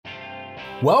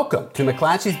Welcome to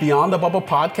McClatchy's Beyond the Bubble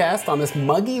podcast on this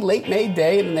muggy late May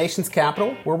day in the nation's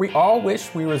capital, where we all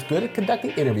wish we were as good at conducting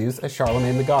interviews as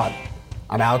Charlemagne the God.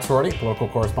 I'm Alex Roarty, political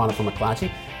correspondent for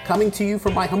McClatchy, coming to you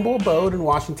from my humble abode in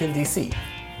Washington, D.C.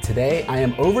 Today, I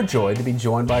am overjoyed to be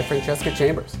joined by Francesca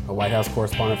Chambers, a White House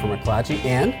correspondent for McClatchy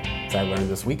and, as I learned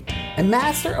this week, a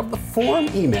master of the form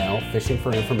email fishing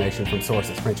for information from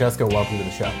sources. Francesca, welcome to the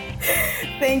show.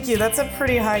 Thank you. That's a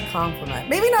pretty high compliment.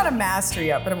 Maybe not a master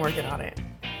yet, but I'm working on it.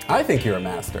 I think you're a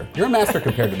master. You're a master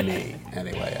compared to me,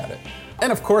 anyway, at it.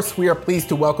 And of course, we are pleased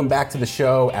to welcome back to the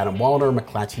show Adam Wollner,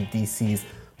 McClatchy DC's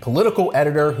political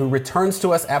editor, who returns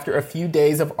to us after a few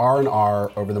days of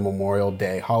R&R over the Memorial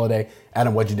Day holiday.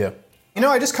 Adam, what'd you do? You know,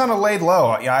 I just kind of laid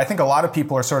low. Yeah, I think a lot of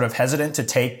people are sort of hesitant to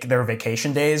take their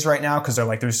vacation days right now because they're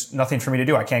like, there's nothing for me to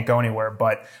do. I can't go anywhere.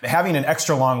 But having an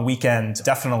extra long weekend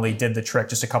definitely did the trick.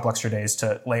 Just a couple extra days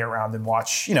to lay around and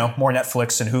watch, more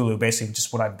Netflix and Hulu, basically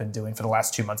just what I've been doing for the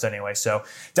last 2 months anyway. So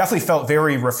definitely felt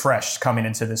very refreshed coming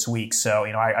into this week. So,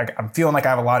 I'm feeling like I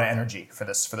have a lot of energy for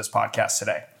this podcast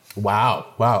today. Wow.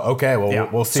 Okay. Well, yeah.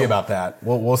 We'll see about that.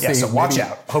 We'll see. Yeah, so watch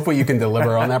out. Hopefully you can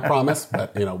deliver on that promise,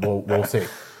 but we'll see.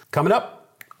 Coming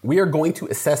up, we are going to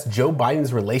assess Joe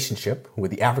Biden's relationship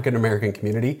with the African American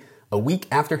community a week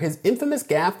after his infamous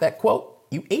gaffe that, quote,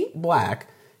 "you ain't black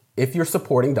if you're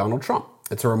supporting Donald Trump."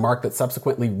 It's a remark that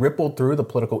subsequently rippled through the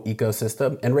political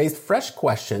ecosystem and raised fresh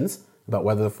questions about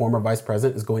whether the former vice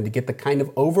president is going to get the kind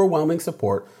of overwhelming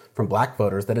support from black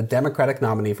voters that a Democratic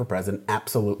nominee for president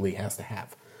absolutely has to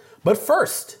have. But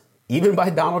first, even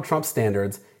by Donald Trump's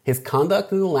standards, his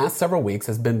conduct in the last several weeks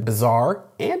has been bizarre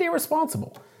and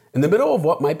irresponsible. In the middle of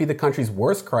what might be the country's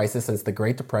worst crisis since the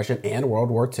Great Depression and World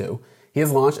War II, he has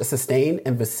launched a sustained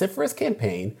and vociferous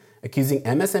campaign accusing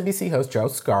MSNBC host Joe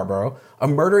Scarborough of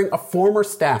murdering a former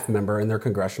staff member in their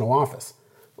congressional office.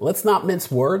 Let's not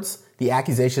mince words. The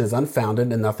accusation is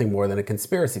unfounded and nothing more than a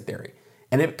conspiracy theory.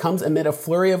 And it comes amid a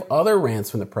flurry of other rants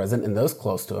from the president and those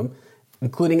close to him,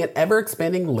 including an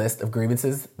ever-expanding list of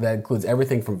grievances that includes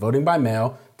everything from voting by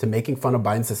mail to making fun of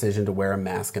Biden's decision to wear a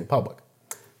mask in public.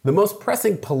 The most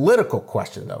pressing political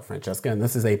question, though, Francesca, and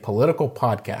this is a political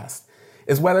podcast,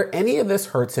 is whether any of this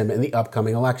hurts him in the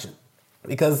upcoming election.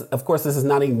 Because, of course, this is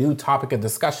not a new topic of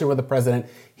discussion with the president.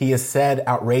 He has said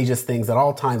outrageous things at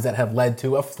all times that have led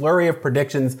to a flurry of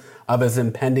predictions of his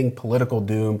impending political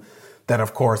doom that,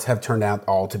 of course, have turned out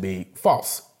all to be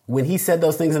false. When he said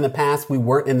those things in the past, we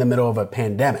weren't in the middle of a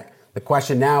pandemic. The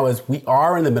question now is, we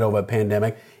are in the middle of a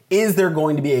pandemic. Is there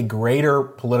going to be a greater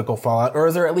political fallout, or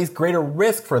is there at least greater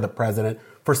risk for the president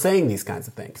for saying these kinds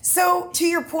of things? So, to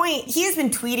your point, he has been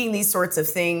tweeting these sorts of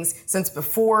things since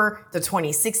before the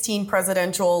 2016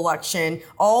 presidential election,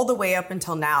 all the way up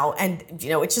until now. And,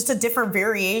 it's just a different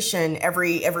variation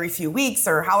every few weeks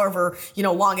or however,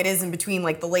 long it is in between,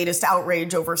 like the latest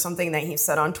outrage over something that he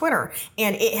said on Twitter.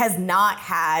 And it has not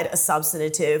had a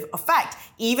substantive effect.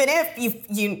 Even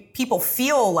if people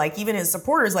feel like, even his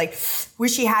supporters, like,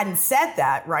 wish he hadn't said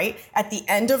that, right? At the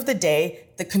end of the day,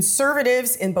 the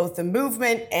conservatives in both the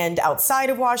movement and outside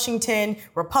of Washington,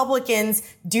 Republicans,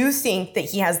 do think that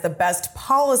he has the best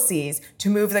policies to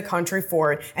move the country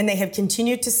forward. And they have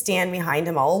continued to stand behind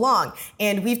him all along.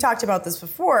 And we've talked about this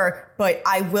before, but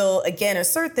I will again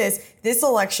assert this. This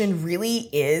election really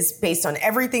is, based on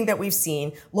everything that we've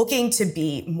seen, looking to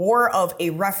be more of a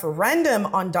referendum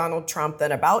on Donald Trump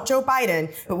than about Joe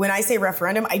Biden. But when I say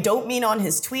referendum, I don't mean on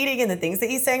his tweeting and the things that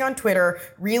he's saying on Twitter,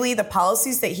 really the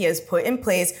policies that he has put in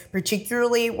place,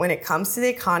 particularly when it comes to the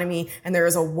economy. And there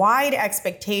is a wide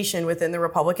expectation within the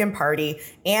Republican Party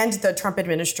and the Trump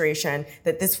administration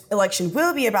that this election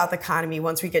will be about the economy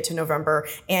once we get to November.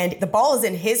 And the ball is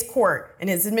in his court and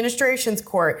his administration's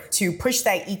court to push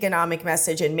that economic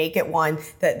message and make it one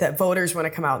that voters want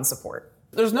to come out and support.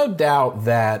 There's no doubt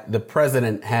that the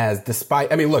president has,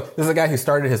 look, this is a guy who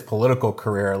started his political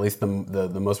career, at least the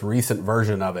most recent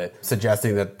version of it,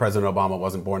 suggesting that President Obama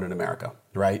wasn't born in America,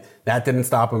 right? That didn't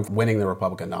stop him from winning the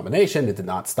Republican nomination. It did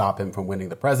not stop him from winning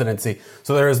the presidency.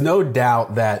 So there is no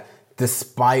doubt that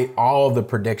despite all of the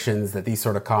predictions that these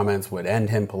sort of comments would end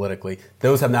him politically,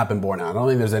 those have not been borne out. I don't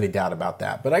think there's any doubt about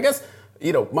that. But I guess,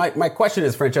 my question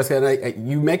is, Francesca, and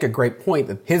you make a great point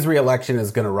that his reelection is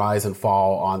going to rise and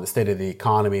fall on the state of the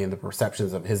economy and the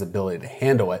perceptions of his ability to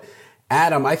handle it.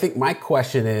 Adam, I think my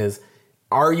question is,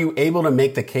 are you able to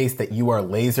make the case that you are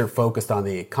laser focused on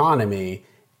the economy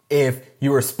if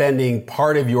you are spending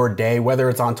part of your day, whether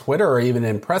it's on Twitter or even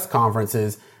in press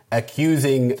conferences,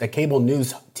 accusing a cable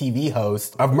news TV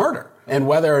host of murder? And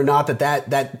whether or not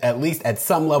that at least at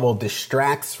some level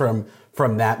distracts from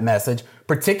from that message,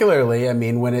 particularly, I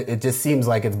mean, when it just seems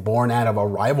like it's born out of a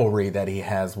rivalry that he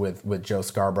has with Joe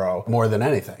Scarborough more than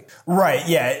anything. Right,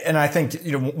 yeah. And I think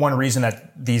one reason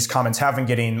that these comments have been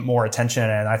getting more attention,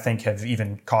 and I think have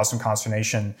even caused some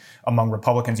consternation among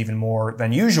Republicans even more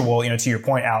than usual, to your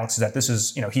point, Alex, is that this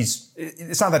is,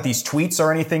 it's not that these tweets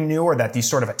are anything new or that these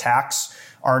sort of attacks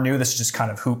are new. This is just kind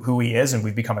of who he is, and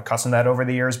we've become accustomed to that over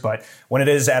the years. But when it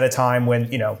is at a time when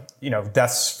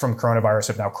deaths from coronavirus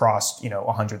have now crossed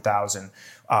 100,000,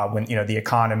 when the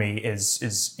economy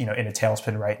is in a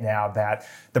tailspin right now, that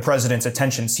the president's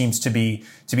attention seems to be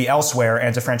elsewhere.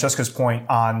 And to Francesca's point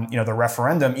on the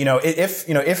referendum,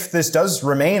 if this does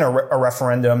remain a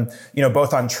referendum,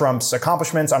 both on Trump's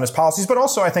accomplishments, on his policies, but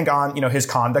also I think on his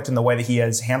conduct and the way that he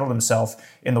has handled himself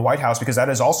in the White House, because that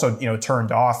has also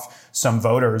turned off some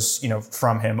voters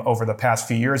from him over the past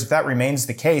few years. If that remains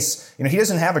the case, he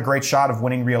doesn't have a great shot of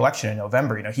winning re-election in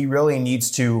November. He really needs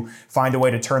to find a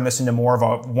way to turn this into more of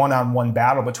a one-on-one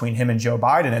battle between him and Joe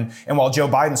Biden. And while Joe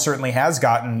Biden certainly has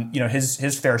gotten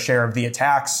his fair share of the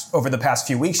attacks over the past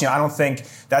few weeks, I don't think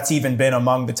that's even been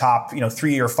among the top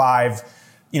 3 or 5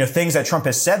 things that Trump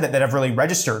has said that have really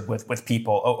registered with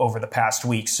people over the past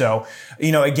week. So,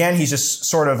 again, he's just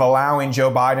sort of allowing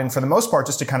Joe Biden, for the most part,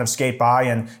 just to kind of skate by.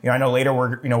 And, I know later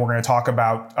we're going to talk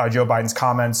about Joe Biden's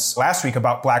comments last week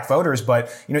about black voters. But,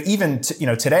 even,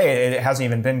 today, it hasn't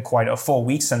even been quite a full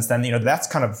week since then. That's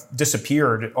kind of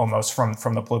disappeared almost from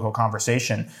the political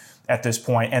conversation at this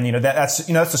point. And, that's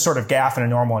the sort of gaffe in a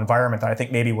normal environment that I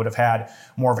think maybe would have had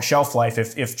more of a shelf life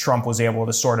if Trump was able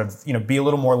to sort of, be a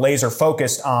little more laser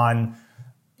focused on,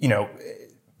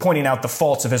 pointing out the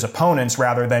faults of his opponents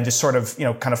rather than just sort of,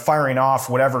 kind of firing off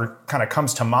whatever kind of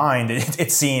comes to mind.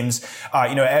 It seems,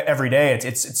 every day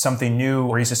it's something new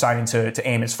where he's deciding to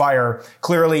aim his fire.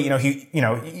 Clearly,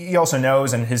 he also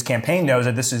knows, and his campaign knows,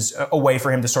 that this is a way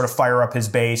for him to sort of fire up his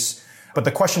base. But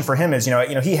the question for him is,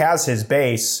 he has his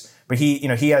base, but he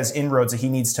has inroads that he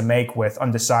needs to make with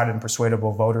undecided and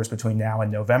persuadable voters between now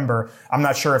and November. I'm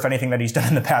not sure if anything that he's done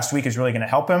in the past week is really going to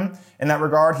help him in that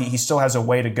regard. He still has a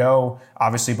way to go,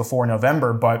 obviously, before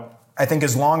November. But I think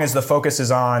as long as the focus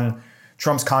is on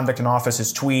Trump's conduct in office,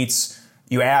 his tweets,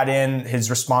 you add in his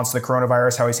response to the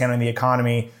coronavirus, how he's handling the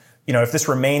economy, if this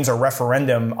remains a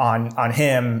referendum on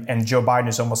him and Joe Biden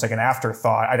is almost like an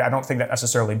afterthought, I don't think that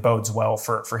necessarily bodes well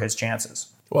for his chances.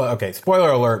 Well, okay, spoiler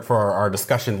alert for our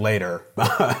discussion later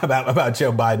about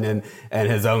Joe Biden and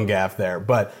his own gaffe there.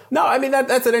 But no, I mean,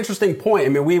 that's an interesting point. I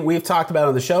mean, we've talked about it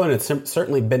on the show, and it's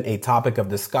certainly been a topic of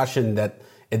discussion that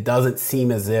it doesn't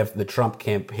seem as if the Trump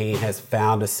campaign has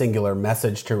found a singular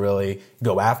message to really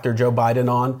go after Joe Biden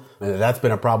on. And that's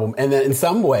been a problem. And then in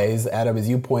some ways, Adam, as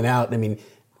you point out, I mean,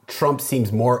 Trump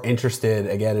seems more interested,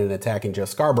 again, in attacking Joe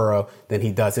Scarborough than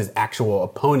he does his actual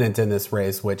opponent in this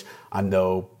race, which I'm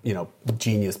no,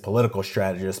 genius political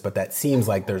strategist, but that seems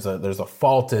like there's a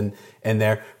fault in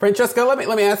there. Francesca, let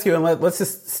me ask you, and let's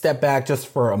just step back just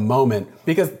for a moment,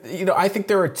 because, I think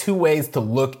there are two ways to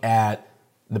look at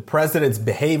the president's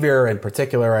behavior, in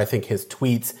particular, I think his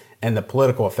tweets, and the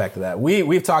political effect of that.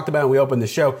 We've talked about it, we opened the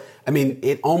show. I mean,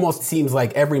 it almost seems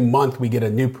like every month we get a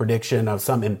new prediction of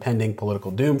some impending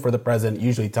political doom for the president,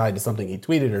 usually tied to something he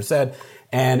tweeted or said,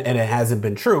 and it hasn't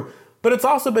been true. But it's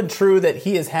also been true that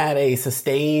he has had a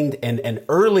sustained and an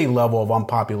early level of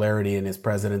unpopularity in his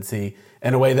presidency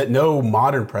in a way that no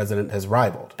modern president has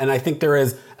rivaled. And I think there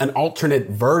is an alternate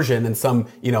version in some,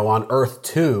 on Earth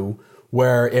too,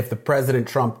 where if the President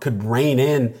Trump could rein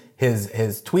in his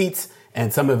tweets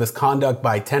and some of his conduct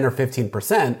by 10 or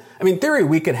 15%, I mean, in theory,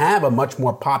 we could have a much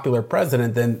more popular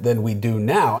president than we do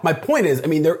now. My point is, I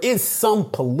mean, there is some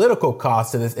political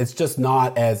cost to this. It's just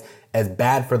not as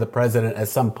bad for the president as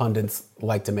some pundits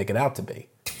like to make it out to be.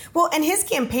 Well, and his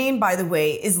campaign, by the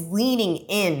way, is leaning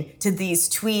in to these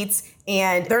tweets,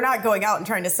 and they're not going out and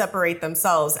trying to separate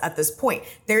themselves at this point.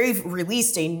 They've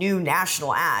released a new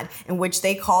national ad in which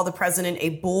they call the president a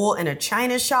bull in a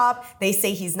china shop. They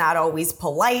say he's not always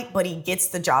polite, but he gets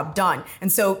the job done.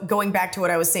 And so going back to what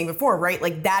I was saying before, right?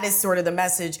 Like that is sort of the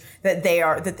message that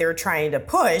they're trying to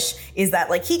push, is that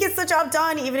like he gets the job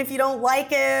done even if you don't like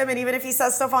him, and even if he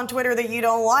says stuff on Twitter that you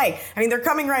don't like. I mean, they're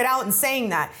coming right out and saying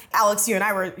that. Alex, you and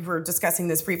I were discussing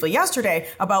this briefly yesterday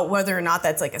about whether or not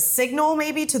that's like a signal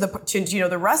maybe to to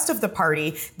the rest of the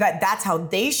party that that's how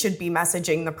they should be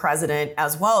messaging the president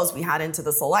as well as we head into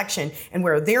this election, and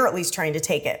where they're at least trying to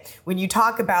take it. When you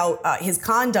talk about his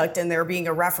conduct and there being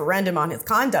a referendum on his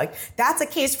conduct, that's a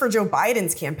case for Joe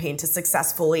Biden's campaign to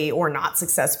successfully or not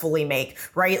successfully make,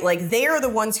 right? Like, they are the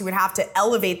ones who would have to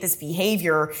elevate this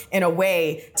behavior in a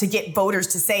way to get voters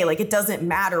to say, like, it doesn't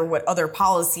matter what other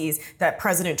policies that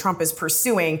President Trump is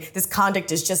pursuing. This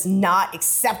conduct is just not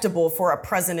acceptable for a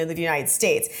president of the United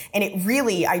States. And it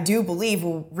really, I do believe,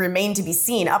 will remain to be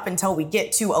seen up until we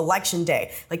get to election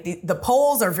day. Like, the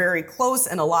polls are very close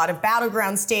in a lot of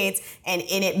battleground states, and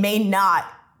it may not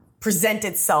present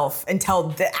itself until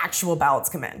the actual ballots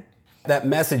come in. That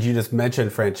message you just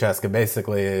mentioned, Francesca,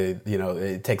 basically,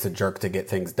 it takes a jerk to get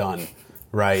things done,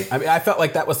 right? I mean, I felt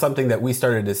like that was something that we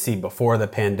started to see before the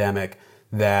pandemic,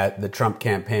 that the Trump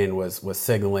campaign was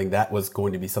signaling that was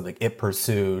going to be something it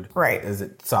pursued as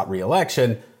it sought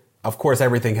re-election. Of course,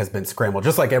 everything has been scrambled.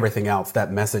 Just like everything else,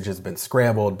 that message has been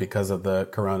scrambled because of the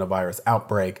coronavirus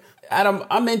outbreak. Adam,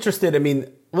 I'm interested. I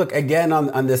mean, look, again,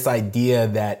 on this idea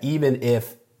that even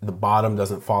if the bottom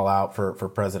doesn't fall out for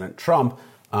President Trump,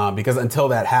 because until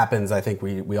that happens, I think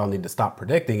we all need to stop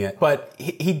predicting it. But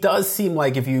he does seem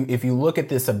like, if you look at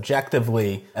this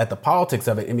objectively at the politics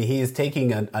of it, I mean, he is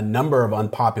taking a number of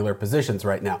unpopular positions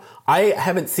right now. I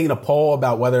haven't seen a poll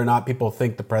about whether or not people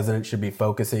think the president should be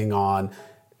focusing on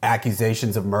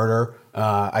accusations of murder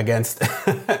against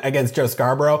against Joe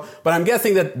Scarborough. But I'm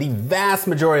guessing that the vast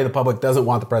majority of the public doesn't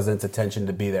want the president's attention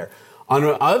to be there.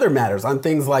 On other matters, on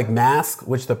things like masks,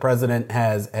 which the president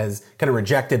has kind of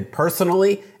rejected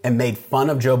personally and made fun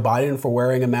of Joe Biden for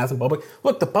wearing a mask in public.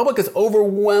 Look, the public is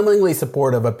overwhelmingly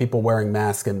supportive of people wearing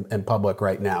masks in public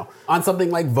right now. On something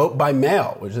like vote by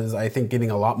mail, which is, I think,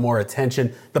 getting a lot more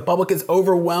attention, the public is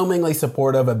overwhelmingly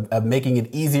supportive of making it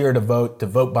easier to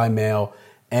vote by mail.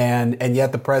 And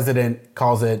yet the president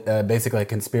calls it basically a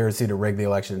conspiracy to rig the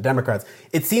election of Democrats.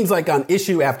 It seems like on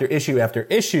issue after issue after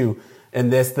issue, and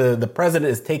the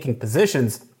president is taking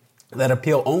positions that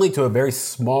appeal only to a very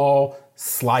small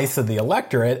slice of the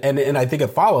electorate. And I think it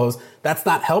follows that's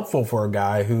not helpful for a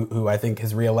guy who I think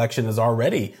his reelection is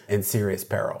already in serious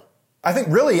peril. I think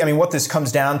really, I mean, what this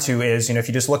comes down to is, if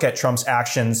you just look at Trump's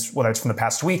actions, whether it's from the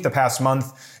past week, the past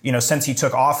month, since he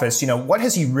took office, what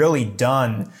has he really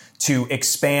done to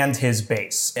expand his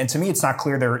base? And to me, it's not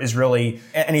clear there is really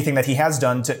anything that he has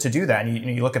done to do that. And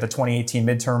you look at the 2018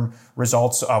 midterm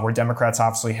results where Democrats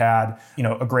obviously had,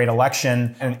 a great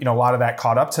election, and, a lot of that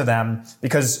caught up to them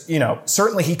because,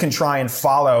 certainly he can try and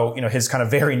follow, his kind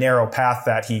of very narrow path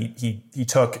that he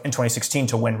took in 2016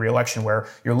 to win re-election, where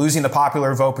you're losing the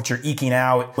popular vote, but you're eking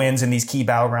out wins in these key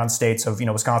battleground states of,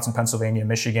 Wisconsin, Pennsylvania,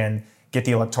 Michigan, get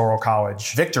the Electoral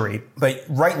College victory. But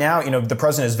right now, the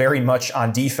president is very much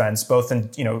on defense, both in,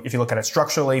 if you look at it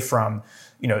structurally from,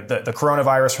 the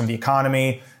coronavirus, from the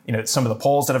economy, some of the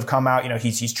polls that have come out,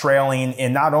 he's trailing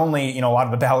in not only, a lot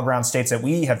of the battleground states that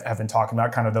we have been talking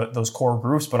about, kind of those core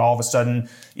groups, but all of a sudden,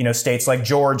 states like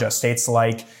Georgia, states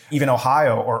like even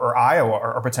Ohio or Iowa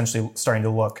are potentially starting to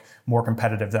look more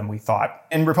competitive than we thought.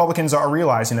 And Republicans are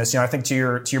realizing this. I think to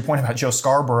your point about Joe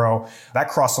Scarborough, that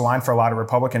crossed the line for a lot of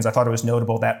Republicans. I thought it was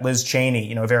notable that Liz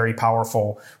Cheney, a very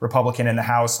powerful Republican in the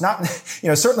House, not,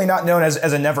 certainly not known as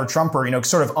a never Trumper,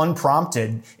 sort of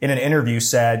unprompted in an interview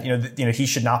said, he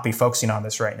should not be focusing on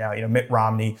this right now. Mitt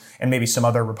Romney and maybe some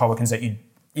other Republicans that you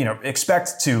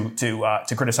expect to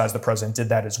criticize the president did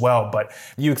that as well. But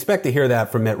you expect to hear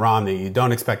that from Mitt Romney. You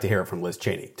don't expect to hear it from Liz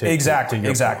Cheney. Exactly.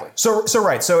 So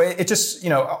right. So it just,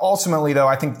 ultimately though,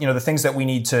 I think, the things that we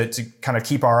need to kind of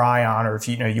keep our eye on, or if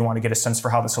you want to get a sense for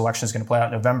how this election is going to play out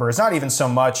in November, is not even so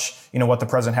much, what the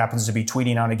president happens to be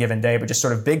tweeting on a given day, but just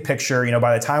sort of big picture,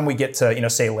 by the time we get to,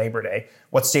 say Labor Day,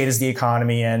 what state is the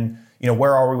economy in,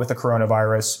 where are we with the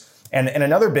coronavirus? And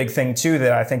another big thing, too,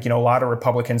 that I think, a lot of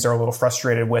Republicans are a little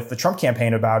frustrated with the Trump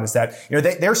campaign about is that,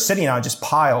 they're sitting on just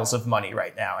piles of money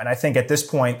right now. And I think at this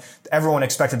point, everyone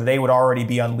expected that they would already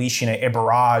be unleashing a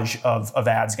barrage of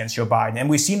ads against Joe Biden. And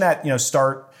we've seen that,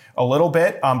 start a little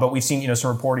bit, but we've seen,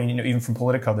 some reporting, even from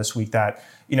Politico this week that,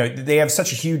 they have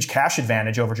such a huge cash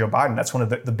advantage over Joe Biden. That's one of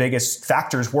the biggest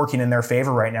factors working in their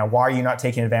favor right now. Why are you not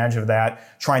taking advantage of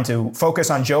that? Trying to focus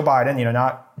on Joe Biden,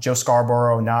 not Joe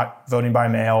Scarborough, not voting by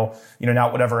mail,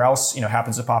 not whatever else,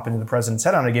 happens to pop into the president's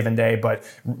head on a given day, but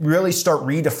really start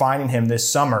redefining him this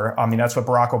summer. I mean, that's what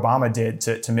Barack Obama did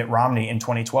to Mitt Romney in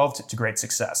 2012 to great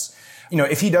success.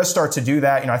 if he does start to do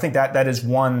that, I think that is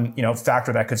one,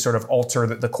 factor that could sort of alter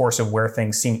the course of where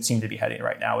things seem to be heading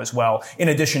right now as well, in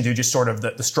addition to just sort of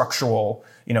the structural,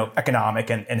 economic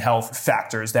and health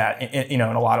factors that, in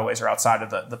a lot of ways are outside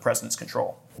of the president's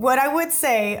control. What I would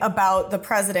say about the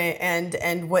president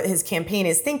and what his campaign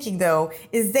is thinking, though,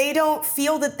 is they don't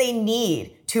feel that they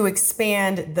need to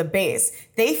expand the base.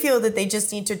 They feel that they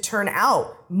just need to turn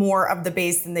out more of the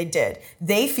base than they did.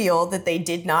 They feel that they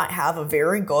did not have a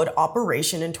very good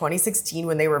operation in 2016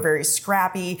 when they were very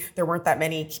scrappy. There weren't that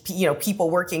many, people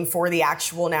working for the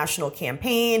actual national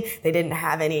campaign. They didn't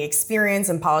have any experience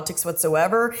in politics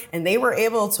whatsoever. And they were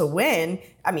able to win.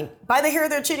 I mean, by the hair of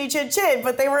their chitty chit chit,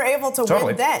 but they were able to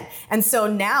win then. And so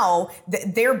now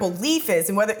their belief is,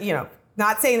 and whether,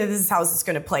 not saying that this is how it's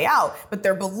going to play out, but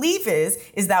their belief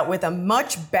is that with a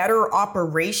much better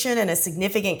operation and a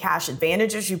significant cash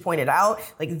advantage, as you pointed out,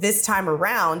 like this time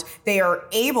around, they are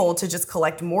able to just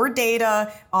collect more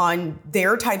data on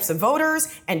their types of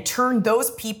voters and turn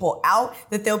those people out,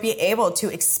 that they'll be able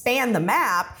to expand the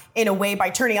map in a way by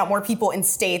turning out more people in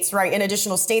states, right, in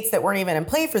additional states that weren't even in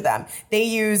play for them. They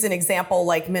use an example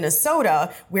like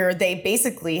Minnesota, where they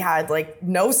basically had like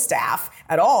no staff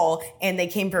at all, and they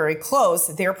came very close.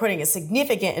 They're putting a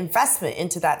significant investment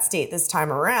into that state this time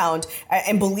around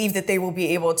and believe that they will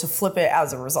be able to flip it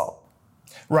as a result.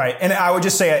 Right. And I would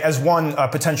just say, as one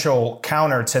potential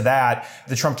counter to that,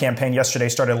 the Trump campaign yesterday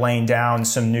started laying down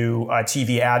some new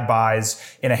TV ad buys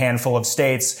in a handful of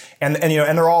states. And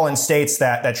they're all in states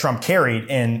that Trump carried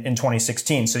in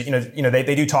 2016. So,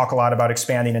 they do talk a lot about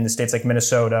expanding into states like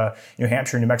Minnesota, New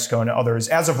Hampshire, New Mexico, and others.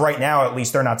 As of right now, at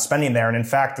least, they're not spending there. And in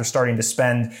fact, they're starting to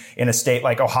spend in a state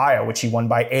like Ohio, which he won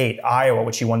by 8, Iowa,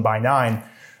 which he won by 9.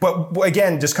 But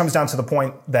again, just comes down to the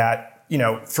point that,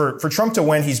 for Trump to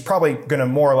win, he's probably going to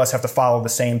more or less have to follow the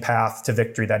same path to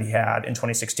victory that he had in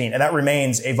 2016. And that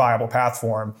remains a viable path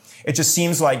for him. It just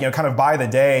seems like, kind of by the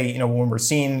day, when we're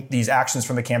seeing these actions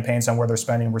from the campaigns on where they're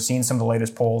spending, we're seeing some of the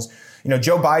latest polls.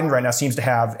 Joe Biden right now seems to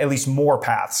have at least more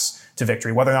paths to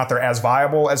victory. Whether or not they're as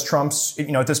viable as Trump's,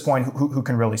 at this point, who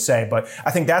can really say? But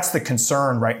I think that's the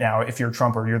concern right now, if you're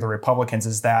Trump or you're the Republicans,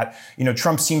 is that,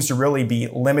 Trump seems to really be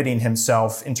limiting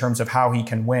himself in terms of how he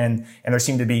can win. And there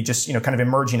seem to be just, kind of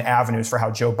emerging avenues for how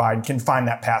Joe Biden can find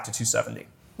that path to 270.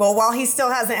 Well, while he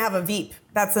still hasn't have a Veep,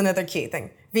 that's another key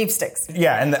thing. Veep sticks.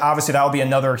 Yeah, and obviously that'll be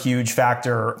another huge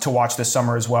factor to watch this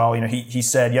summer as well. He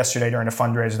said yesterday during a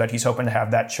fundraiser that he's hoping to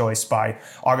have that choice by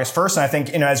August 1st. And I think,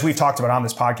 as we've talked about on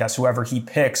this podcast, whoever he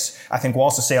picks, I think will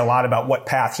also say a lot about what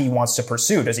path he wants to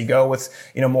pursue. Does he go with,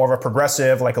 more of a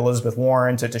progressive like Elizabeth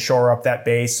Warren to shore up that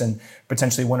base and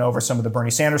potentially win over some of the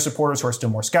Bernie Sanders supporters who are still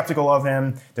more skeptical of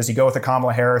him? Does he go with a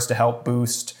Kamala Harris to help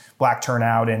boost black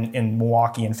turnout in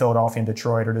Milwaukee and Philadelphia and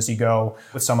Detroit? Or does he go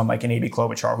with someone like an Amy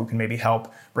Klobuchar who can maybe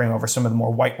help bring over some of the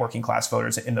more white working class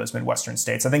voters in those Midwestern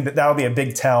states? I think that'll be a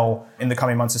big tell in the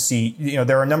coming months to see.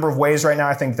 There are a number of ways right now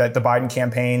I think that the Biden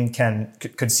campaign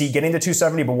could see getting to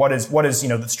 270, but what is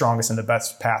the strongest and the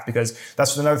best path? Because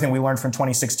that's another thing we learned from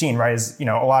 2016, right? Is, a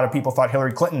lot of people thought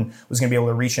Hillary Clinton was going to be able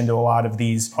to reach into a lot of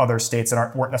these other states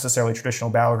that weren't necessarily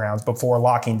traditional battlegrounds before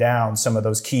locking down some of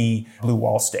those key blue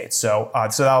wall states. So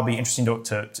that'll be interesting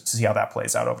to see how that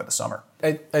plays out over the summer.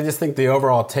 I just think the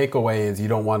overall takeaway is you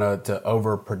don't want to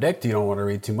over predict. You don't want to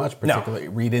read too much, particularly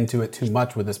read into it too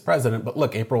much with this president. But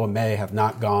look, April and May have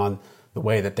not gone the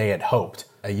way that they had hoped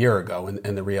a year ago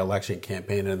in the re-election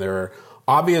campaign. And there are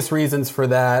obvious reasons for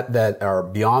that are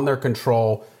beyond their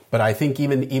control. But I think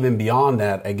even beyond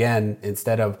that, again,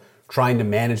 instead of trying to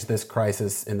manage this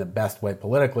crisis in the best way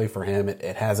politically for him,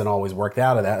 it hasn't always worked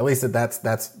out of that. At least that's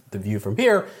the view from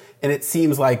here. And it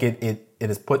seems like it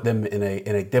has put them in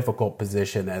a difficult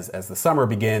position as the summer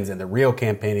begins and the real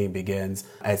campaigning begins,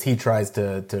 as he tries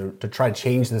to try to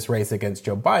change this race against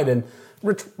Joe Biden,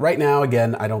 which right now,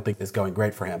 again, I don't think is going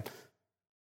great for him.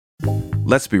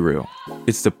 Let's be real.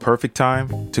 It's the perfect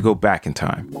time to go back in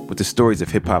time with the stories of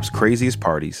hip-hop's craziest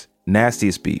parties,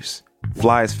 nastiest beefs,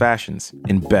 flyest fashions,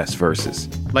 and best verses.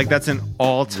 Like, that's an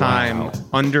all-time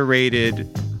underrated,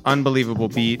 unbelievable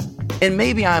beat. And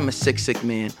maybe I'm a sick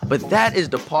man, but that is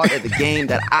the part of the game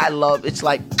that I love. It's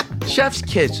like chef's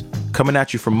kiss. Coming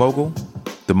at you from Mogul,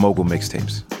 the Mogul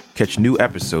Mixtapes. Catch new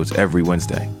episodes every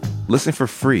Wednesday. Listen for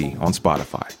free on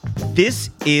Spotify.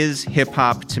 This is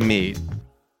hip-hop to me.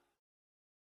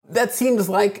 That seems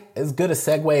like as good a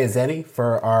segue as any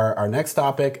for our next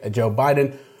topic, Joe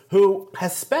Biden, who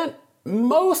has spent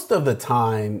most of the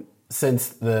time since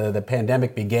the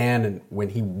pandemic began and when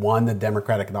he won the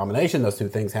Democratic nomination. Those two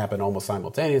things happened almost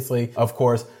simultaneously. Of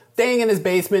course, staying in his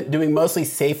basement, doing mostly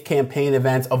safe campaign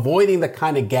events, avoiding the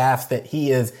kind of gaffes that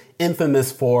he is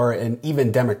infamous for in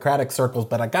even Democratic circles.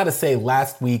 But I gotta say,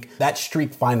 last week, that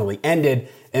streak finally ended.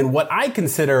 And what I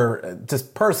consider,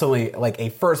 just personally, like a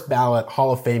first ballot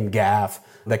Hall of Fame gaffe,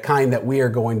 the kind that we are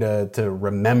going to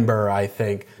remember, I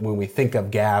think, when we think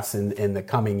of gaffes in the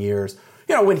coming years.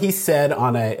 You know, when he said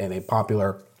in a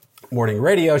popular morning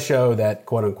radio show that,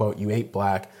 quote unquote, you ain't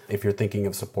black if you're thinking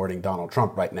of supporting Donald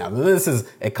Trump right now. Now, this is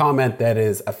a comment that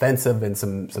is offensive in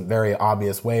some very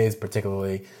obvious ways,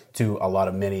 particularly to a lot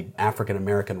of many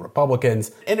African-American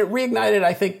Republicans. And it reignited,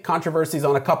 I think, controversies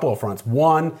on a couple of fronts.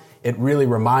 One, it really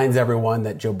reminds everyone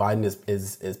that Joe Biden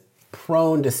is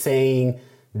prone to saying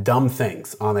dumb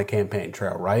things on the campaign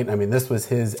trail, right? I mean, this was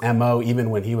his MO even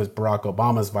when he was Barack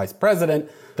Obama's vice president.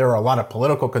 There were a lot of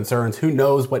political concerns. Who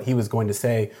knows what he was going to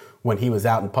say when he was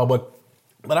out in public?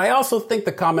 But I also think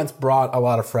the comments brought a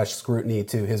lot of fresh scrutiny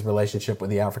to his relationship with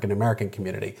the African-American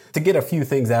community. To get a few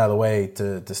things out of the way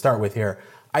to start with here,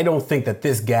 I don't think that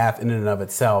this gaffe in and of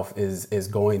itself is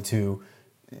going to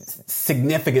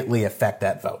significantly affect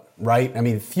that vote, right? I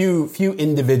mean, few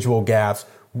individual gaffes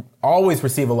always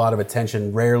receive a lot of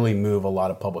attention, rarely move a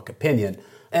lot of public opinion.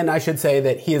 And I should say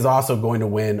that he is also going to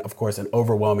win, of course, an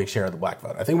overwhelming share of the black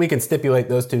vote. I think we can stipulate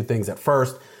those two things at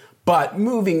first. But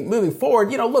moving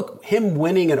forward, look, him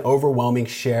winning an overwhelming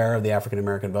share of the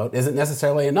African-American vote isn't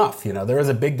necessarily enough. There is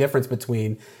a big difference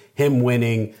between him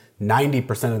winning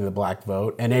 90% of the black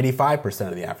vote and 85%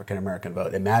 of the African-American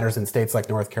vote. It matters in states like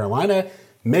North Carolina,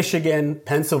 Michigan,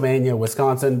 Pennsylvania,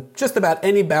 Wisconsin, just about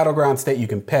any battleground state you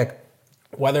can pick,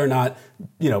 whether or not,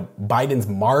 Biden's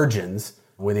margins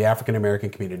with the African-American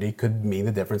community could mean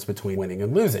the difference between winning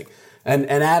and losing. And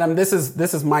Adam, this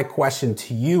is my question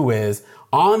to you is,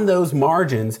 on those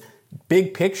margins,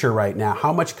 big picture right now,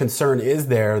 how much concern is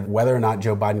there whether or not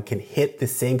Joe Biden can hit the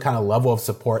same kind of level of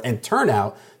support and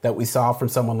turnout that we saw from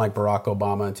someone like Barack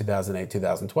Obama in 2008,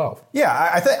 2012? Yeah,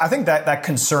 I think that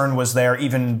concern was there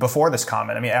even before this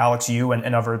comment. I mean, Alex, you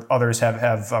and others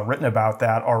have written about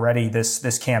that already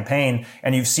this campaign,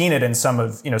 and you've seen it in some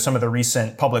of the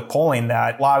recent public polling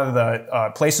that a lot of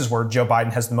the places where Joe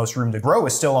Biden has the most room to grow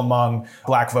is still among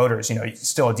black voters.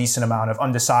 Still a decent amount of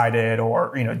undecided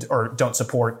or don't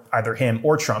support either him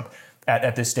or Trump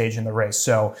at this stage in the race.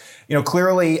 So,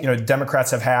 clearly, Democrats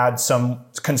have had some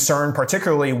concern,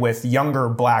 particularly with younger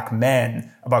black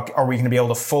men, about are we going to be able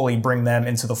to fully bring them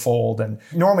into the fold? And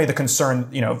normally the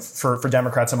concern, for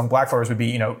Democrats among black voters would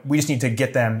be, we just need to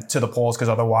get them to the polls because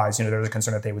otherwise, there's a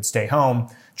concern that they would stay home.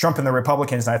 Trump and the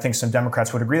Republicans, and I think some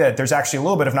Democrats would agree that there's actually a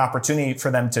little bit of an opportunity for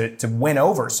them to win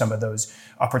over some of those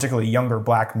particularly younger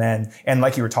black men. And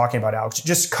like you were talking about, Alex,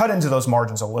 just cut into those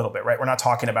margins a little bit, right? We're not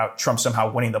talking about Trump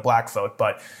somehow winning the black vote,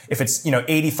 but if it's,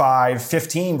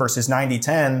 85-15 versus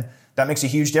 90-10, that makes a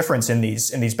huge difference in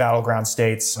these battleground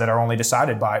states that are only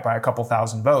decided by a couple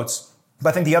thousand votes. But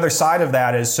I think the other side of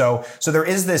that is so there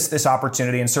is this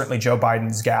opportunity, and certainly Joe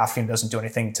Biden's gaffe doesn't do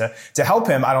anything to help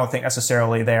him, I don't think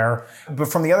necessarily there. But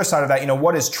from the other side of that,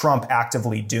 what is Trump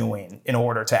actively doing in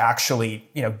order to actually,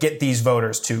 get these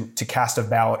voters to cast a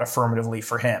ballot affirmatively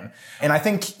for him? And I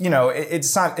think,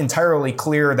 it's not entirely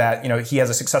clear that, he has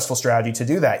a successful strategy to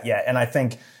do that yet. And I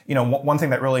think, one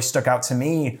thing that really stuck out to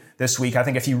me this week, I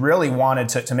think if he really wanted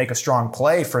to make a strong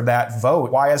play for that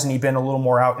vote, why hasn't he been a little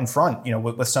more out in front,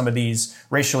 with some of these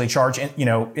racially charged,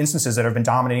 instances that have been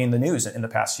dominating the news in the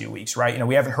past few weeks, right?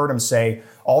 We haven't heard him say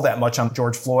all that much on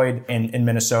George Floyd in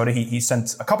Minnesota. He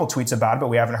sent a couple tweets about it, but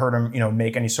we haven't heard him,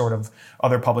 make any sort of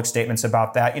other public statements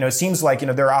about that. It seems like,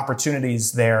 there are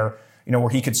opportunities there, where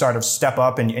he could sort of step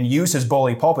up and use his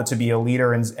bully pulpit to be a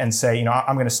leader and say,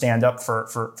 I'm going to stand up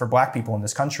for black people in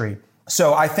this country.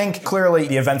 So I think clearly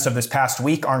the events of this past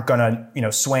week aren't going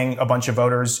to, swing a bunch of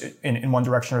voters in one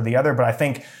direction or the other. But I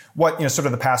think what, sort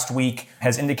of the past week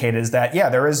has indicated is that,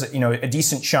 there is, a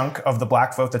decent chunk of the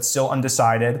black vote that's still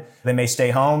undecided. They may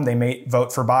stay home. They may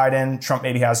vote for Biden. Trump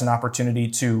maybe has an opportunity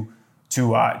to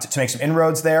make some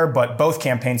inroads there. But both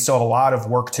campaigns still have a lot of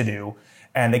work to do.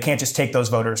 And they can't just take those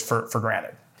voters for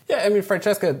granted. Yeah, I mean,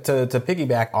 Francesca, to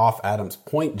piggyback off Adam's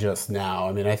point just now,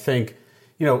 I mean, I think,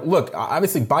 look,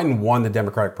 obviously Biden won the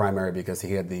Democratic primary because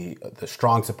he had the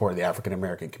strong support of the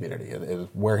African-American community. It was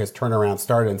where his turnaround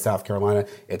started in South Carolina.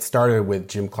 It started with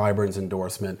Jim Clyburn's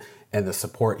endorsement and the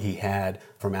support he had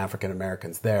from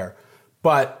African-Americans there.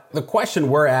 But the question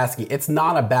we're asking, it's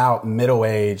not about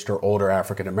middle-aged or older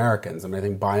African-Americans. I mean, I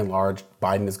think by and large,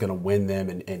 Biden is going to win them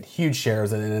in huge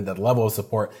shares and at the level of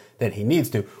support that he needs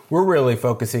to. We're really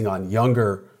focusing on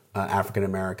younger African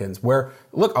Americans, where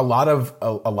look, a lot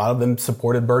of them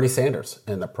supported Bernie Sanders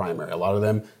in the primary. A lot of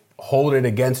them hold it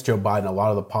against Joe Biden. A lot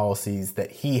of the policies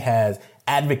that he has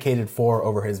advocated for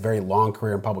over his very long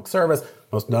career in public service,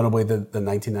 most notably the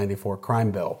 1994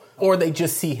 crime bill, or they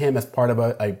just see him as part of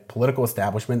a political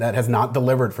establishment that has not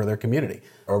delivered for their community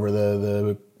over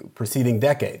the preceding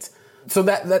decades. So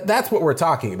that's what we're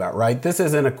talking about, right? This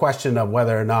isn't a question of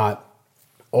whether or not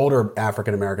older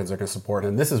African Americans are going to support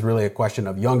him. This is really a question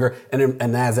of younger,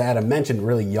 and as Adam mentioned,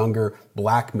 really younger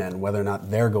black men, whether or not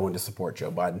they're going to support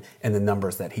Joe Biden and the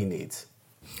numbers that he needs.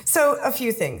 So a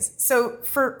few things. So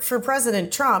for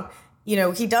President Trump, you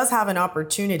know, he does have an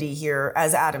opportunity here,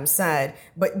 as Adam said,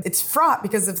 but it's fraught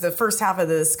because of the first half of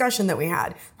the discussion that we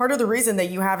had. Part of the reason that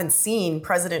you haven't seen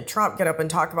President Trump get up and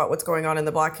talk about what's going on in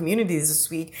the black communities this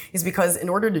week is because in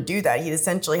order to do that, he'd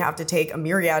essentially have to take a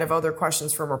myriad of other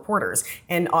questions from reporters.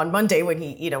 And on Monday, when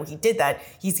he did that,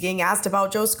 he's getting asked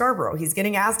about Joe Scarborough. He's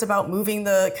getting asked about moving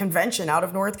the convention out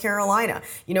of North Carolina.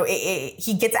 You know,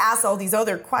 he gets asked all these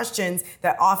other questions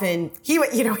that often he would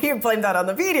blame that on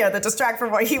the media that distract from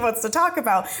what he wants to talk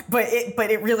about, but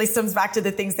it really stems back to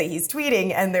the things that he's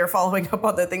tweeting, and they're following up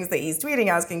on the things that he's tweeting,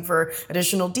 asking for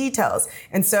additional details.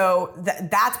 And so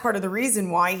that's part of the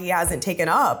reason why he hasn't taken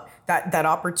up that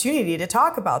opportunity to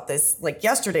talk about this. Like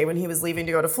yesterday when he was leaving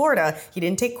to go to Florida, he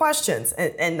didn't take questions.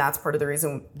 And that's part of the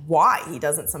reason why he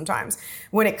doesn't sometimes.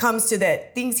 When it comes to the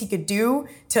things he could do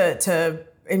to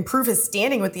improve his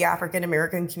standing with the African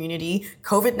American community,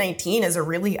 COVID-19 is a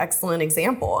really excellent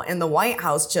example. And the White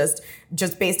House just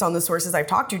based on the sources I've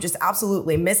talked to, just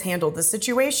absolutely mishandled the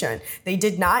situation. They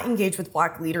did not engage with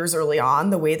black leaders early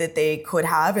on the way that they could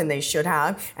have and they should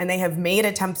have. And they have made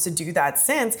attempts to do that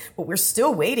since, but we're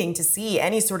still waiting to see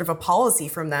any sort of a policy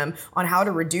from them on how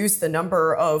to reduce the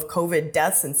number of COVID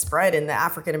deaths and spread in the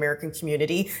African American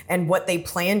community and what they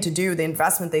plan to do, the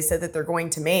investment they said that they're going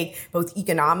to make, both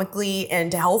economically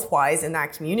and health-wise in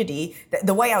that community.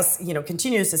 The White House,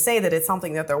 continues to say that it's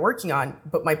something that they're working on.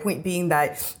 But my point being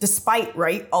that despite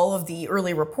all of the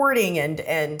early reporting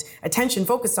and attention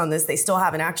focused on this, they still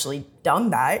haven't actually done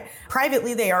that.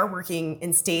 Privately, they are working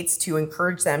in states to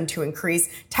encourage them to increase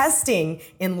testing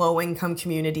in low-income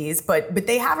communities, but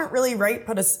they haven't really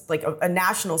put a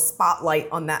national spotlight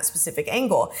on that specific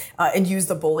angle and use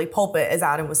the bully pulpit, as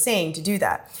Adam was saying, to do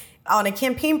that. On a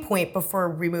campaign point, before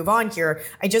we move on here,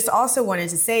 I just also wanted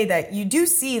to say that you do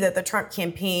see that the Trump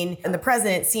campaign and the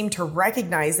president seem to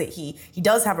recognize that he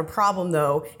does have a problem,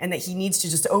 though, and that he needs to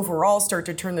just overall start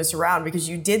to turn this around, because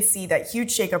you did see that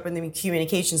huge shakeup in the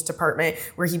communications department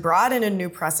where he brought in a new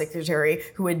press secretary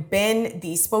who had been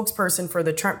the spokesperson for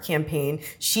the Trump campaign.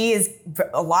 She has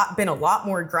been a lot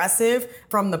more aggressive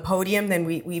from the podium than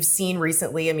we've seen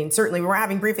recently. I mean, certainly we weren't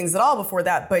having briefings at all before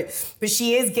that, but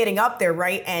she is getting up there,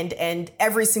 right? And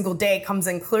every single day comes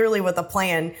in clearly with a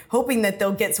plan, hoping that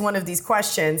they'll get to one of these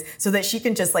questions so that she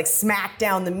can just smack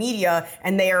down the media,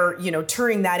 and they're,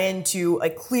 turning that into a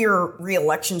clear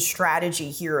re-election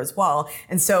strategy here as well.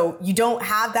 And so you don't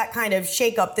have that kind of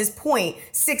shakeup this point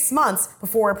 6 months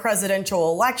before a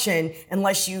presidential election,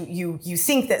 unless you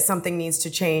think that something needs to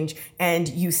change and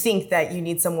you think that you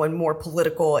need someone more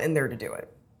political in there to do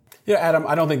it. Yeah, Adam,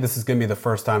 I don't think this is going to be the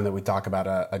first time that we talk about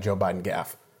a Joe Biden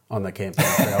gaffe on the campaign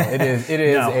trail. It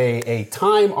is no. a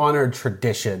time-honored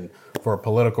tradition for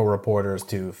political reporters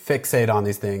to fixate on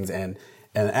these things. And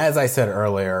as I said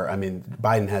earlier, I mean,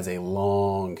 Biden has a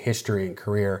long history and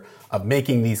career of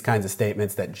making these kinds of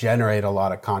statements that generate a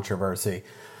lot of controversy.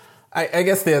 I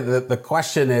guess the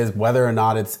question is whether or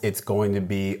not it's going to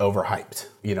be overhyped.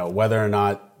 Whether or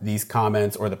not these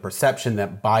comments or the perception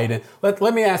that Biden...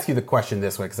 Let me ask you the question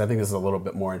this way, because I think this is a little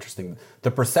bit more interesting. The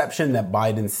perception that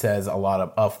Biden says a lot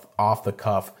of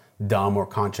off-the-cuff, dumb or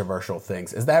controversial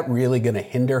things, is that really going to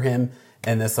hinder him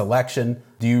in this election?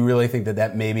 Do you really think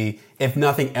that maybe, if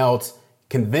nothing else,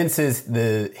 convinces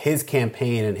his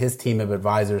campaign and his team of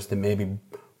advisors to maybe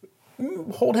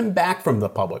hold him back from the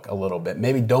public a little bit?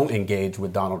 Maybe don't engage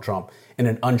with Donald Trump in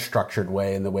an unstructured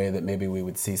way, in the way that maybe we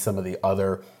would see some of the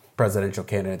other presidential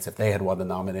candidates, if they had won the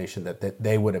nomination, that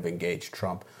they would have engaged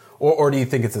Trump? Or do you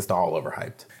think it's just all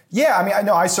overhyped? Yeah, I mean,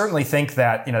 I certainly think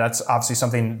that, that's obviously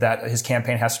something that his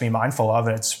campaign has to be mindful of.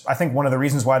 And it's, I think, one of the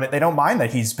reasons why they don't mind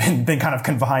that he's been kind of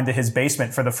confined to his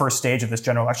basement for the first stage of this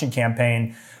general election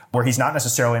campaign, where he's not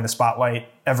necessarily in the spotlight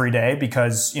every day,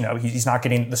 because, he's not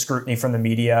getting the scrutiny from the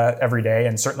media every day,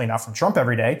 and certainly not from Trump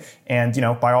every day. And,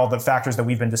 by all the factors that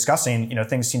we've been discussing,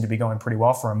 things seem to be going pretty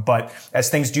well for him. But as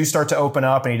things do start to open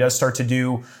up and he does start to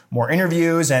do more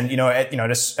interviews, and, at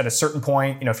a certain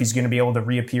point, if he's going to be able to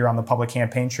reappear on the public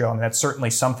campaign trail, and that's certainly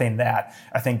something that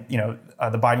I think, the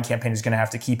Biden campaign is going to have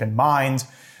to keep in mind.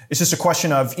 It's just a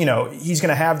question of, he's going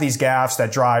to have these gaffes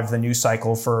that drive the news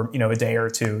cycle for, a day or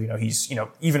two. He's,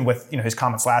 even with, his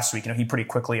comments last week, he pretty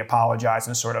quickly apologized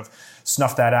and sort of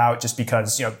snuffed that out just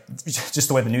because, just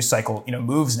the way the news cycle,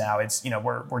 moves now. It's,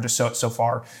 we're just so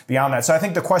far beyond that. So I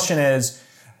think the question is,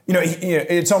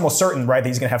 it's almost certain, right, that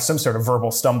he's going to have some sort of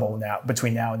verbal stumble now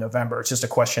between now and November. It's just a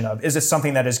question of, is it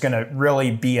something that is going to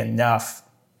really be enough,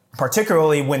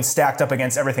 particularly when stacked up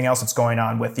against everything else that's going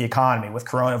on with the economy, with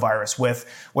coronavirus, with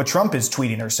what Trump is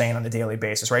tweeting or saying on a daily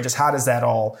basis, right? Just how does that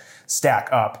all stack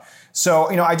up? So,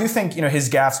 I do think, his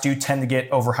gaffes do tend to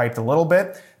get overhyped a little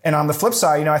bit. And on the flip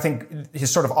side, I think his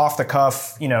sort of off the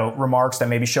cuff, remarks that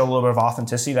maybe show a little bit of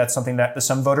authenticity, that's something that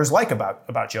some voters like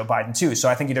about Joe Biden too. So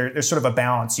I think there's sort of a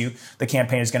balance the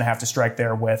campaign is going to have to strike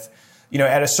there with,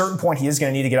 at a certain point, he is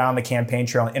going to need to get on the campaign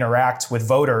trail and interact with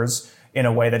voters in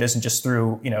a way that isn't just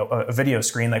through, a video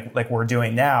screen like we're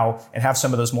doing now, and have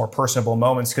some of those more personable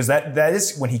moments, because that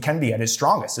is when he can be at his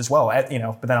strongest as well.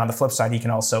 But then on the flip side, he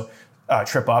can also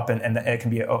trip up, and it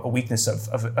can be a weakness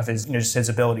of his, just his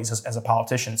abilities as a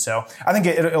politician. So I think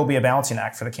it'll be a balancing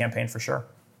act for the campaign for sure.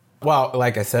 Well,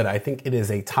 like I said, I think it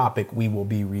is a topic we will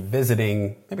be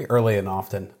revisiting maybe early and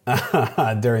often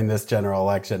during this general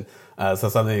election. So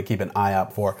something to keep an eye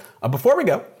out for. Before we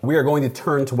go, we are going to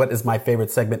turn to what is my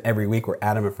favorite segment every week, where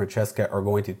Adam and Francesca are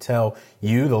going to tell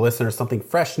you, the listeners, something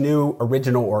fresh, new,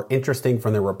 original, or interesting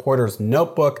from their reporter's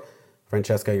notebook.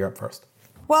 Francesca, you're up first.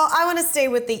 Well, I want to stay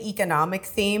with the economic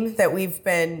theme that we've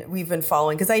been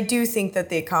following, because I do think that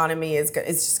the economy is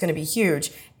just going to be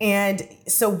huge. And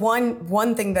so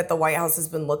one thing that the White House has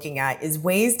been looking at is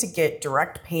ways to get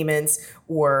direct payments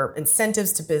or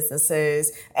incentives to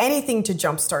businesses, anything to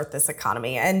jumpstart this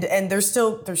economy. And they're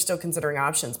still considering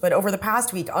options. But over the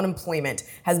past week, unemployment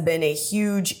has been a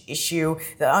huge issue.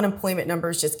 The unemployment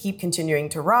numbers just keep continuing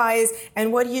to rise.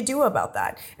 And what do you do about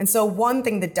that? And so one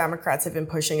thing that Democrats have been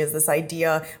pushing is this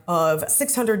idea of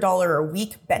 $600 a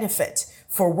week benefit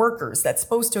for workers that's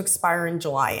supposed to expire in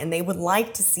July, and they would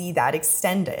like to see that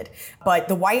extended. But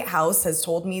the White House has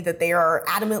told me that they are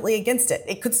adamantly against it.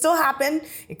 It could still happen.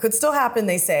 It could still happen,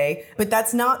 they say, but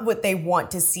that's not what they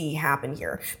want to see happen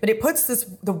here. But it puts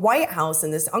the White House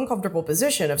in this uncomfortable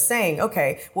position of saying,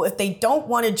 okay, well, if they don't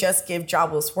want to just give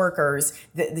jobless workers,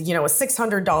 a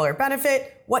 $600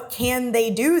 benefit, what can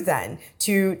they do then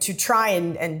to try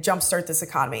and jumpstart this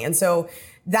economy? And so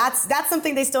that's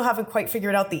something they still haven't quite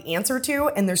figured out the answer to,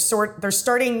 and they're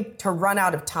starting to run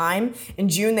out of time. In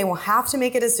June, they will have to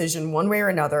make a decision one way or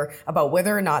another about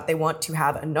whether or not they want to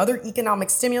have another economic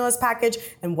stimulus package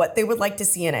and what they would like to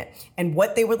see in it. And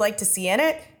what they would like to see in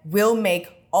it will make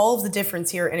all of the difference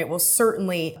here, and it will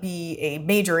certainly be a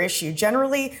major issue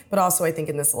generally, but also I think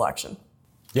in this election.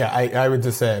 Yeah, I would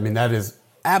just say, that is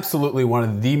absolutely one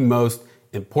of the most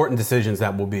important decisions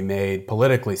that will be made,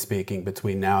 politically speaking,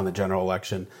 between now and the general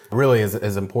election. Really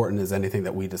as important as anything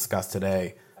that we discussed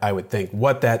today, I would think.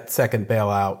 What that second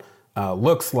bailout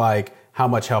looks like, how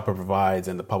much help it provides,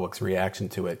 and the public's reaction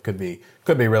to it could be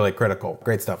really critical.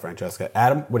 Great stuff, Francesca.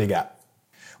 Adam, what do you got?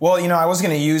 Well, I was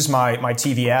going to use my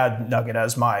TV ad nugget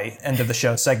as my end of the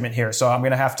show segment here. So I'm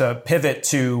going to have to pivot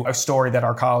to a story that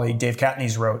our colleague Dave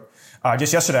Katniss wrote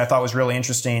just yesterday. I thought was really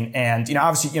interesting. And,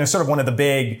 obviously, sort of one of the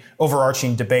big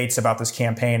overarching debates about this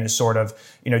campaign is sort of,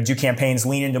 do campaigns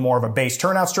lean into more of a base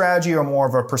turnout strategy or more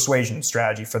of a persuasion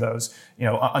strategy for those,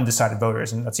 undecided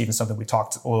voters? And that's even something we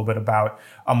talked a little bit about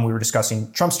when we were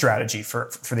discussing Trump's strategy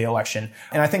for the election.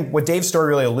 And I think what Dave's story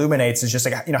really illuminates is just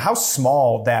like, how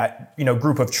small that,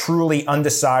 group of truly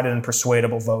undecided and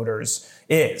persuadable voters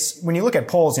is. When you look at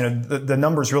polls, the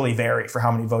numbers really vary for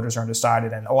how many voters are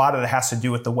undecided. And a lot of it has to do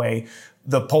with the way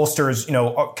the pollsters,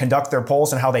 conduct their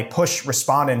polls and how they push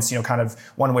respondents, kind of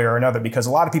one way or another, because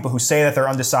a lot of people who say that they're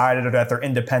undecided or that they're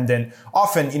independent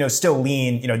often, still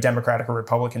lean, Democratic or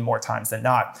Republican more times than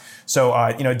not. So,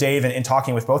 Dave, in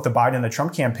talking with both the Biden and the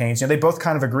Trump campaigns, they both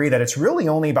kind of agree that it's really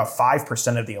only about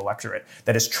 5% of the electorate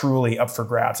that is truly up for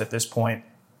grabs at this point.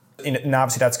 And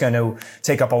obviously that's going to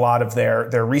take up a lot of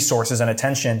their resources and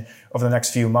attention over the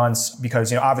next few months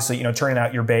because, obviously, turning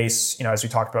out your base, as we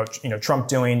talked about, Trump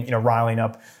doing, riling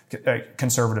up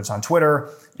conservatives on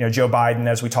Twitter, Joe Biden,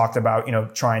 as we talked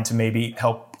about, trying to maybe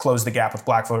help close the gap with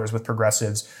black voters, with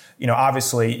progressives,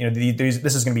 obviously,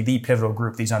 this is going to be the pivotal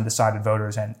group, these undecided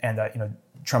voters, and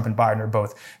Trump and Biden are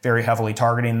both very heavily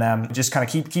targeting them. Just kind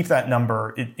of keep that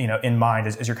number, in mind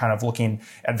as you're kind of looking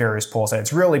at various polls.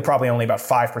 It's really probably only about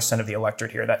 5% of the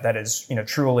electorate here that is,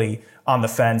 truly on the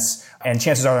fence. And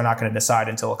chances are they're not going to decide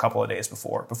until a couple of days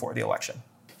before the election.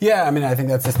 Yeah, I think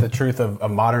that's just the truth of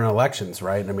modern elections,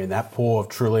 right? That pool of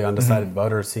truly undecided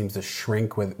voters seems to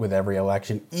shrink with every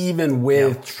election, even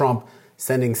with Trump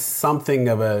sending something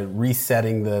of a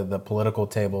resetting the political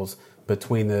tables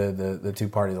between the two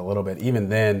parties a little bit. Even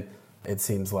then, it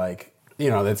seems like,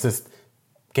 it's just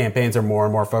campaigns are more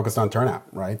and more focused on turnout,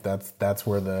 right? That's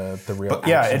where the real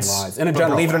action lies. In a general,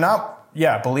 believe it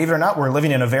or not, we're living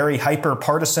in a very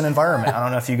hyper-partisan environment. I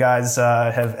don't know if you guys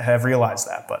have realized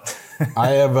that, but I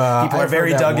have. People are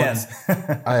very dug in.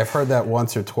 I have heard that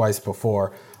once or twice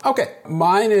before. Okay,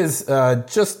 mine is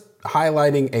just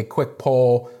highlighting a quick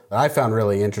poll that I found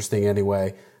really interesting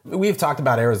anyway. We've talked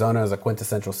about Arizona as a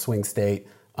quintessential swing state,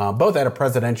 both at a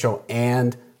presidential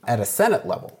and at a Senate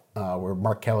level, where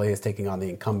Mark Kelly is taking on the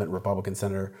incumbent Republican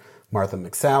Senator Martha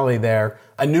McSally there.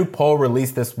 A new poll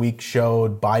released this week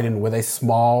showed Biden with a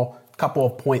small couple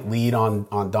of point lead on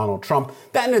Donald Trump.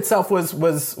 That in itself was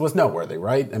noteworthy,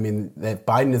 right? I mean, if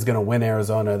Biden is going to win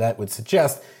Arizona, that would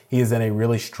suggest he is in a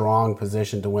really strong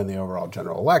position to win the overall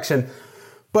general election.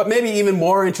 But maybe even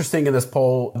more interesting in this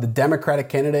poll, the Democratic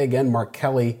candidate, again, Mark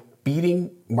Kelly,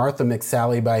 beating Martha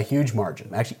McSally by a huge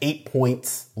margin, actually 8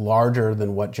 points larger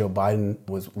than what Joe Biden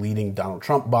was leading Donald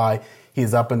Trump by. He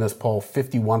is up in this poll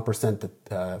 51% to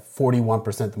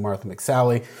 41% to Martha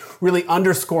McSally, really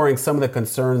underscoring some of the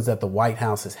concerns that the White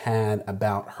House has had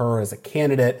about her as a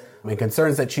candidate. I mean,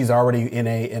 concerns that she's already in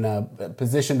a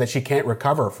position that she can't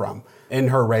recover from in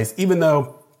her race, even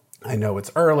though I know it's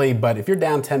early, but if you're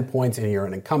down 10 points and you're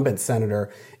an incumbent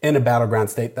senator in a battleground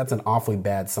state, that's an awfully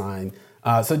bad sign.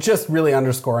 So just really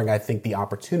underscoring, I think, the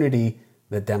opportunity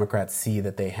that Democrats see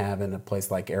that they have in a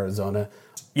place like Arizona.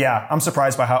 Yeah, I'm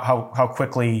surprised by how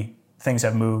quickly things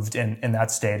have moved in that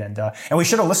state. And we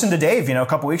should have listened to Dave, a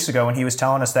couple weeks ago when he was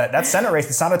telling us that Senate race,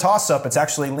 it's not a toss-up, it's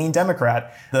actually lean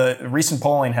Democrat. The recent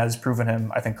polling has proven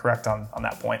him, I think, correct on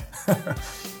that point.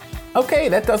 Okay,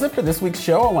 that does it for this week's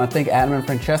show. I want to thank Adam and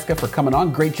Francesca for coming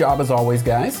on. Great job as always,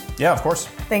 guys. Yeah, of course.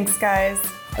 Thanks, guys.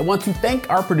 I want to thank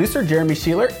our producer, Jeremy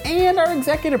Sheeler, and our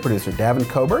executive producer, Davin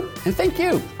Coburn. And thank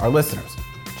you, our listeners.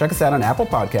 Check us out on Apple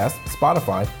Podcasts,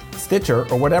 Spotify, Stitcher,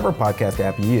 or whatever podcast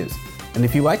app you use. And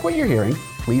if you like what you're hearing,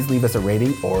 please leave us a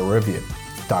rating or a review.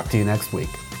 Talk to you next week.